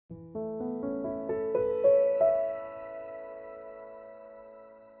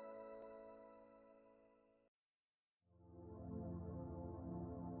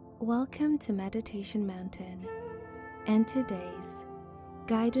Welcome to Meditation Mountain and today's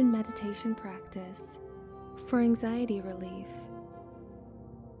guided meditation practice for anxiety relief.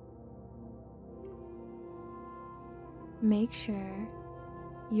 Make sure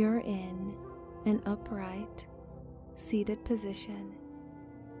you're in an upright, seated position.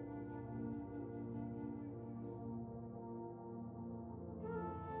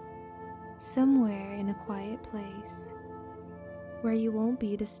 Somewhere in a quiet place where you won't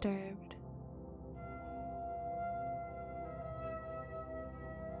be disturbed.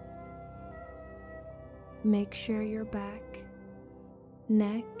 Make sure your back,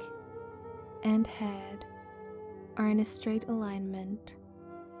 neck, and head are in a straight alignment,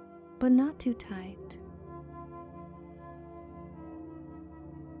 but not too tight.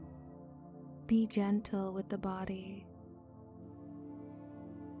 Be gentle with the body,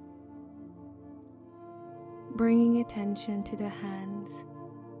 bringing attention to the hands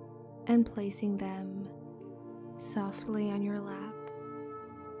and placing them softly on your lap.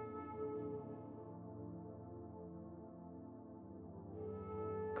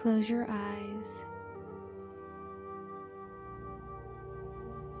 Close your eyes.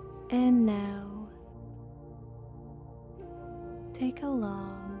 And now, take a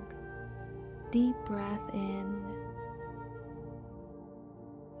long, deep breath in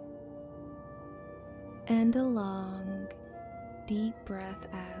and a long, deep breath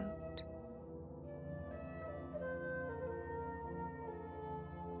out.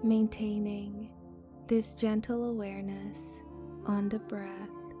 Maintaining this gentle awareness on the breath.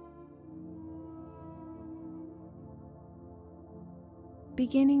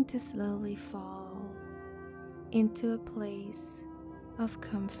 Beginning to slowly fall into a place of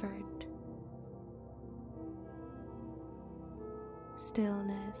comfort,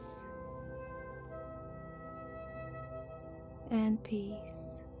 stillness, and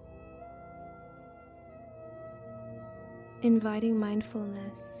peace. Inviting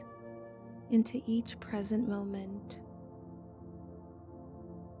mindfulness into each present moment.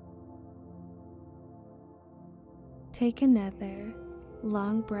 Take another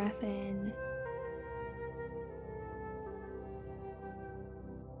long breath in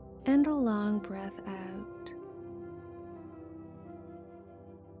and a long breath out.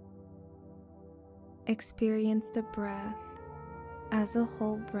 Experience the breath as a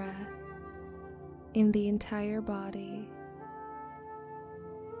whole breath in the entire body.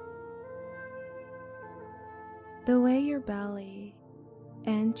 The way your belly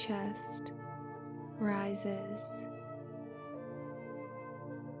and chest rises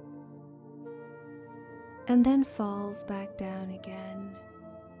and then falls back down again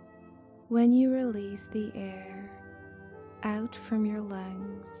when you release the air out from your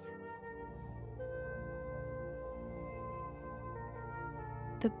lungs.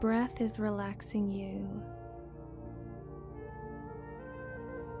 The breath is relaxing you,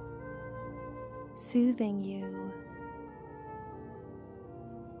 soothing you,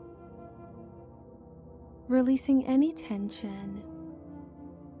 releasing any tension,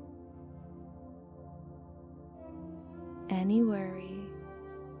 any worry,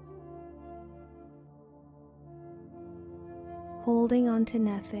 holding on to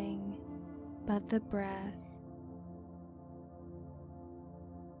nothing but the breath.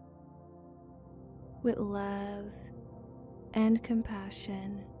 With love and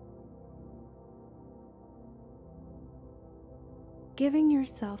compassion, giving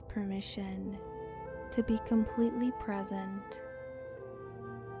yourself permission to be completely present.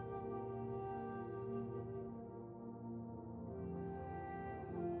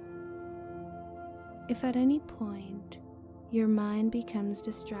 If at any point your mind becomes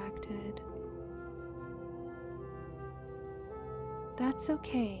distracted, that's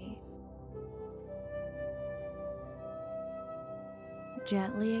okay.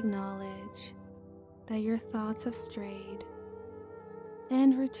 Gently acknowledge that your thoughts have strayed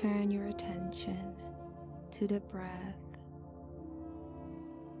and return your attention to the breath.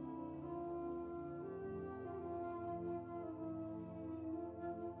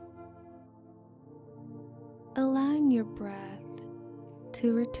 Allowing your breath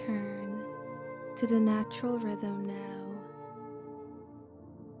to return to the natural rhythm now.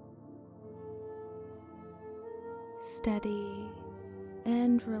 Steady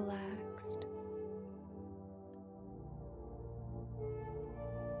and relaxed.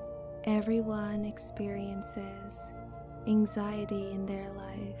 Everyone experiences anxiety in their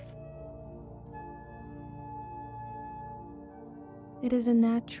life. It is a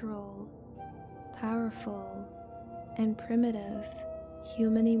natural, powerful, and primitive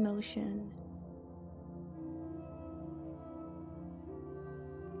human emotion.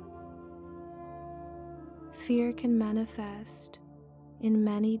 Fear can manifest in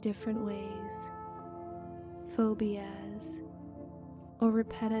many different ways: phobias or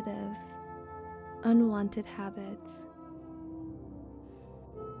repetitive, unwanted habits.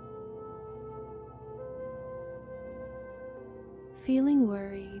 Feeling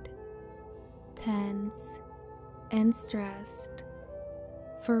worried, tense, and stressed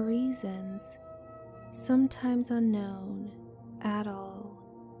for reasons sometimes unknown at all.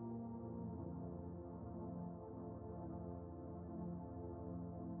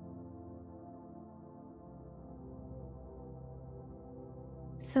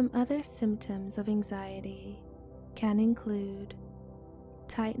 Some other symptoms of anxiety can include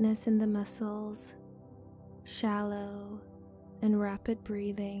tightness in the muscles, shallow and rapid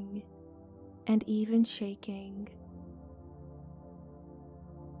breathing, and even shaking.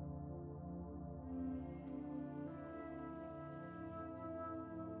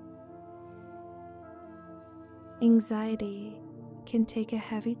 Anxiety can take a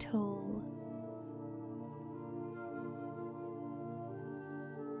heavy toll.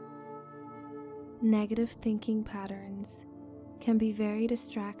 Negative thinking patterns can be very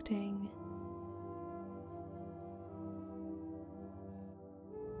distracting.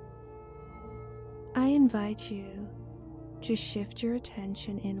 I invite you to shift your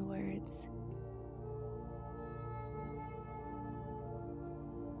attention inwards.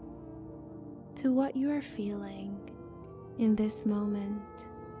 To what you are feeling in this moment.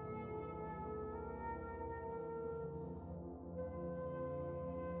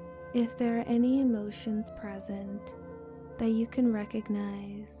 If there are any emotions present that you can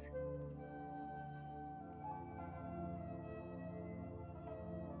recognize,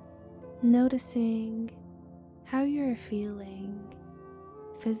 noticing how you're feeling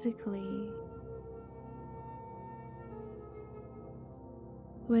physically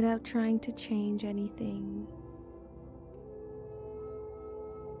without trying to change anything.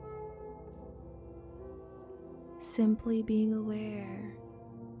 Simply being aware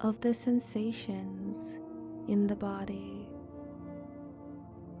of the sensations in the body.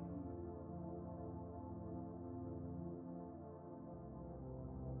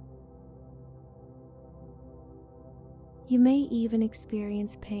 You may even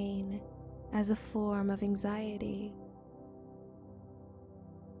experience pain as a form of anxiety.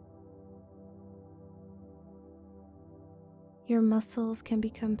 Your muscles can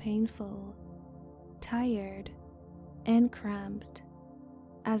become painful, tired, and cramped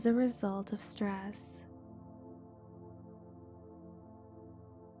as a result of stress.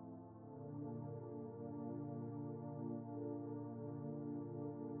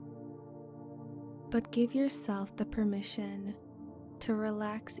 But give yourself the permission to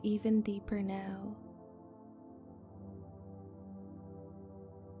relax even deeper now.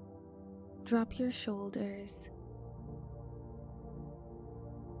 Drop your shoulders.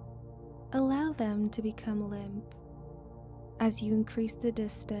 Allow them to become limp as you increase the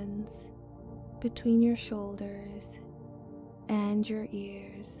distance between your shoulders and your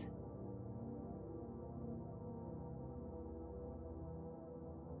ears.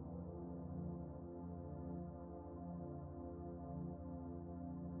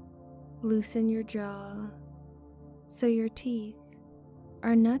 Loosen your jaw so your teeth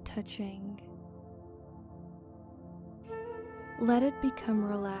are not touching. Let it become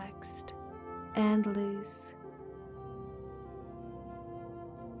relaxed and loose.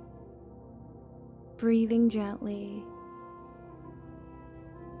 Breathing gently,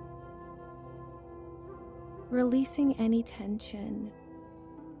 releasing any tension,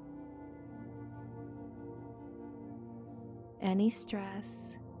 any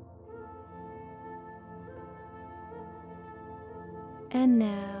stress. And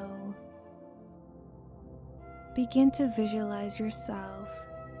now, begin to visualize yourself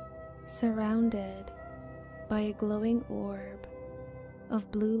surrounded by a glowing orb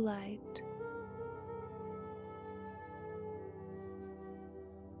of blue light.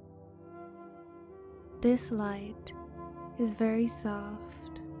 This light is very soft.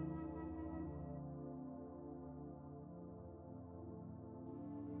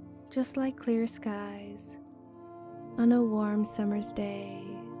 Just like clear skies on a warm summer's day.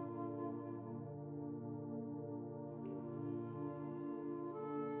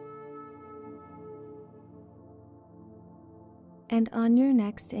 And on your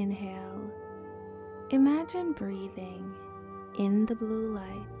next inhale, imagine breathing in the blue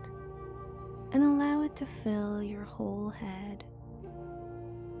light and allow it to fill your whole head.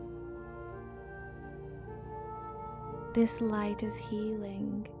 This light is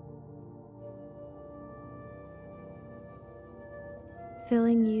healing,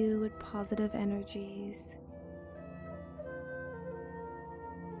 filling you with positive energies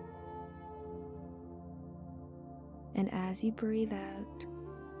And as you breathe out,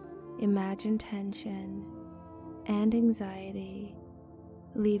 imagine tension and anxiety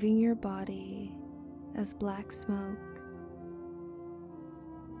leaving your body as black smoke.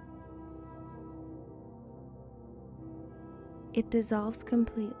 It dissolves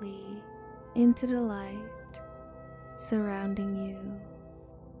completely into the light surrounding you.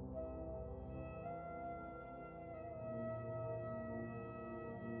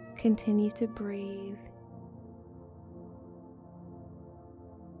 Continue to breathe,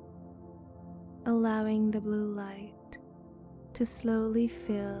 allowing the blue light to slowly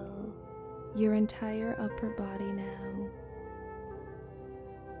fill your entire upper body now.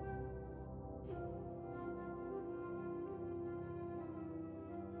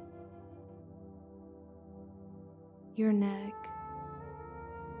 Your neck,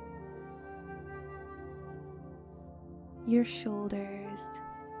 your shoulders,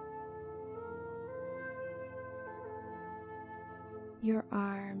 your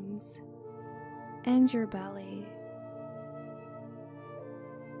arms, and your belly.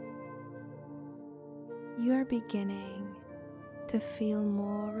 You are beginning to feel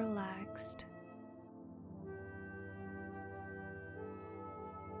more relaxed,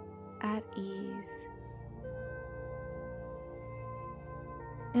 at ease,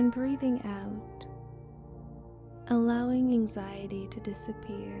 and breathing out, allowing anxiety to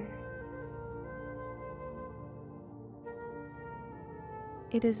disappear.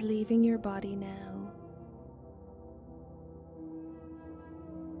 It is leaving your body now.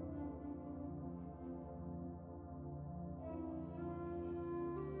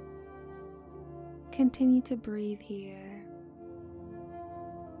 Continue to breathe here.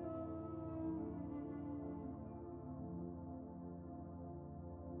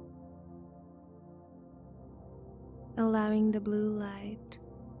 Allowing the blue light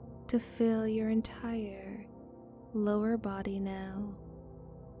to fill your entire lower body now.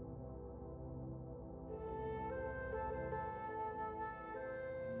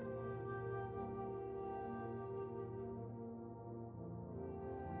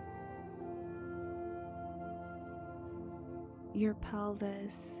 Your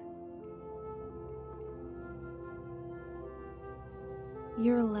pelvis,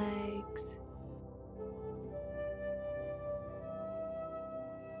 your legs,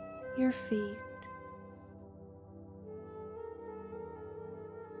 your feet.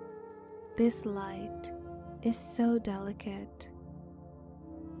 This light is so delicate.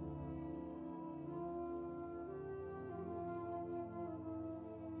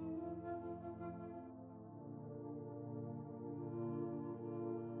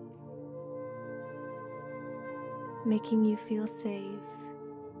 Making you feel safe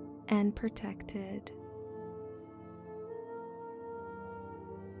and protected.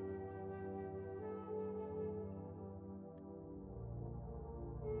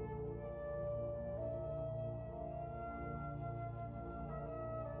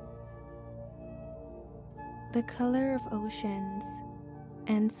 The color of oceans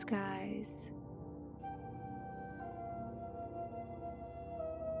and skies.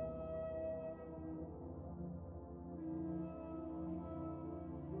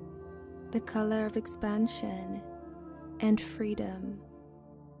 The color of expansion and freedom.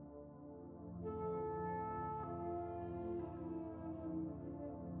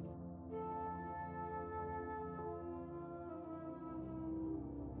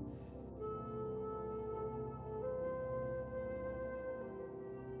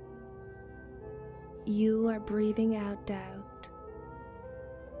 You are breathing out doubt,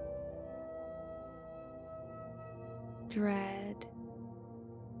 dread,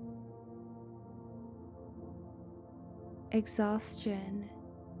 exhaustion.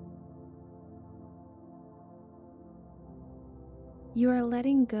 You are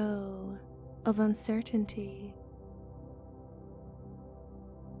letting go of uncertainty,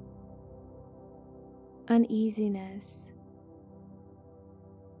 uneasiness,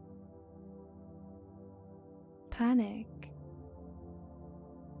 panic.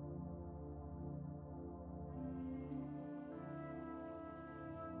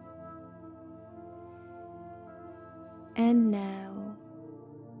 And now,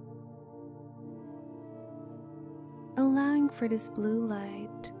 allowing for this blue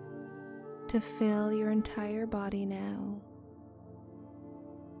light to fill your entire body now.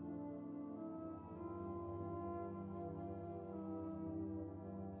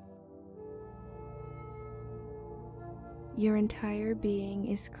 Your entire being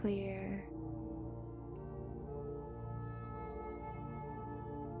is clear.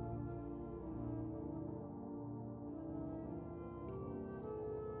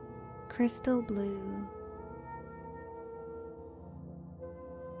 Crystal blue,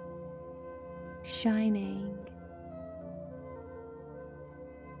 shining,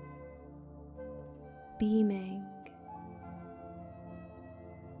 beaming,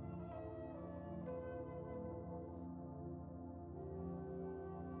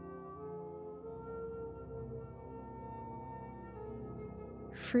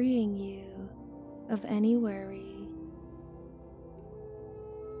 freeing you of any worry,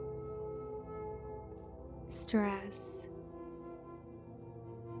 stress,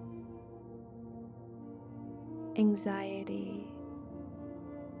 anxiety.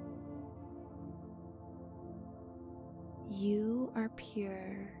 You are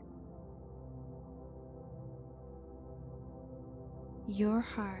pure. Your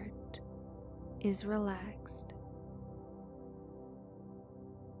heart is relaxed.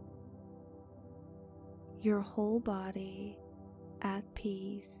 Your whole body at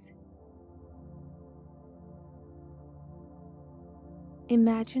peace.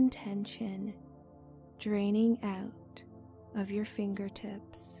 Imagine tension draining out of your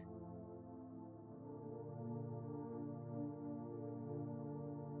fingertips.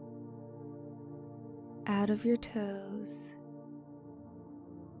 Out of your toes.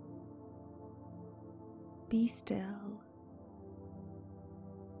 Be still.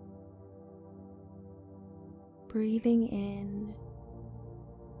 Breathing in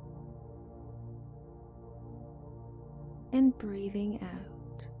and breathing out.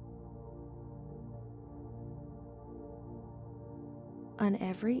 On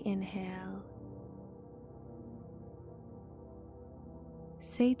every inhale,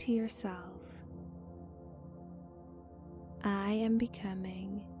 say to yourself, I am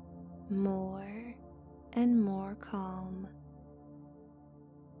becoming more and more calm.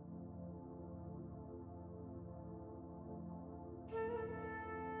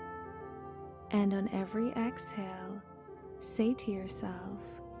 And on every exhale, say to yourself,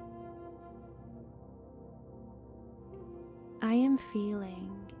 I am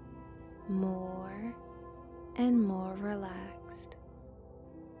feeling more and more relaxed.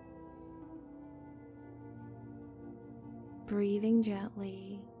 Breathing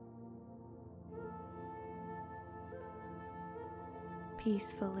gently,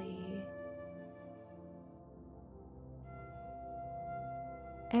 peacefully.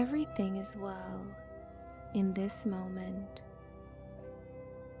 Everything is well in this moment.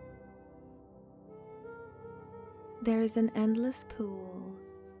 There is an endless pool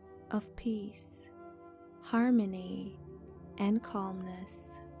of peace, harmony, and calmness.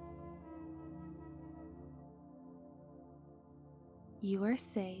 You are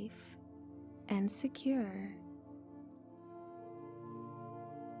safe and secure,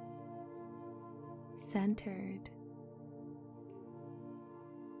 centered.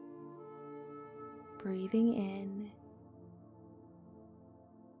 Breathing in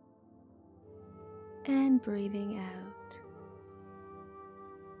and breathing out.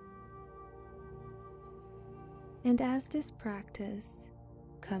 And as this practice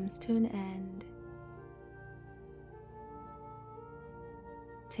comes to an end,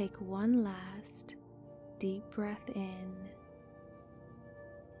 take one last deep breath in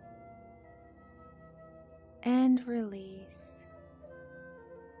and release,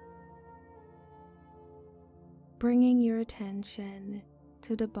 bringing your attention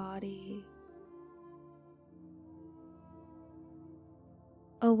to the body,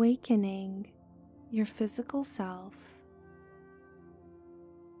 awakening your physical self,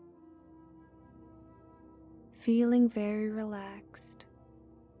 feeling very relaxed,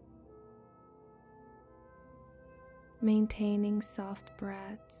 maintaining soft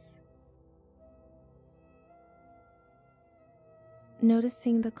breaths,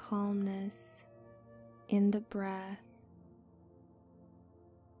 noticing the calmness in the breath,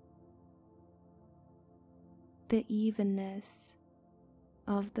 the evenness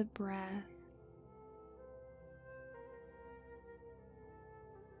of the breath.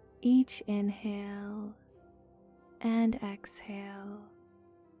 Each inhale and exhale.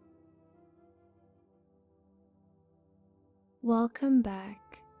 Welcome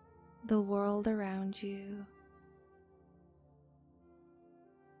back the world around you.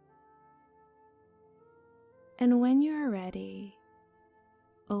 And when you are ready,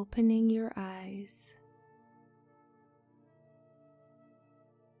 opening your eyes.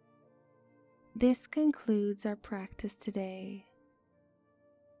 This concludes our practice today.